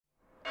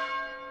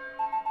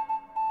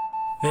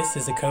This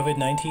is a COVID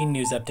 19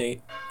 news update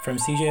from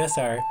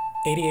CJSR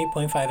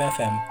 88.5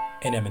 FM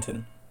in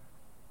Edmonton.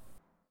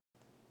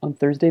 On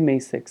Thursday, May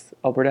 6th,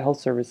 Alberta Health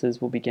Services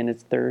will begin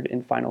its third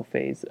and final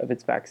phase of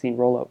its vaccine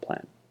rollout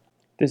plan.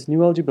 This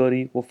new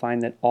eligibility will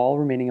find that all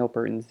remaining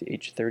Albertans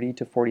aged 30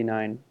 to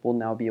 49 will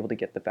now be able to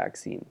get the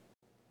vaccine.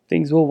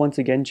 Things will once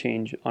again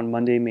change on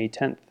Monday, May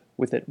 10th,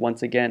 with it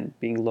once again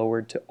being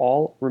lowered to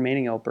all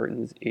remaining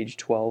Albertans aged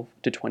 12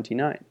 to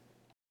 29.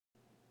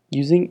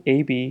 Using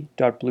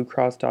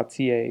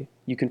ab.bluecross.ca,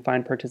 you can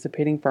find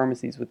participating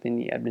pharmacies within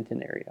the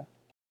Edmonton area.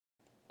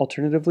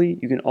 Alternatively,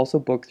 you can also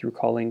book through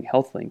calling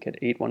HealthLink at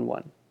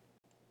 811.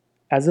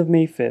 As of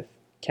May 5th,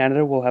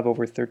 Canada will have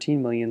over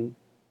 13 million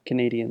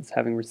Canadians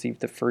having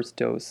received the first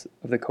dose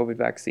of the COVID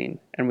vaccine,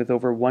 and with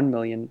over 1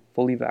 million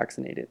fully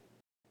vaccinated.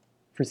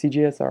 For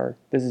CJSR,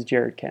 this is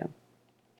Jared Cam.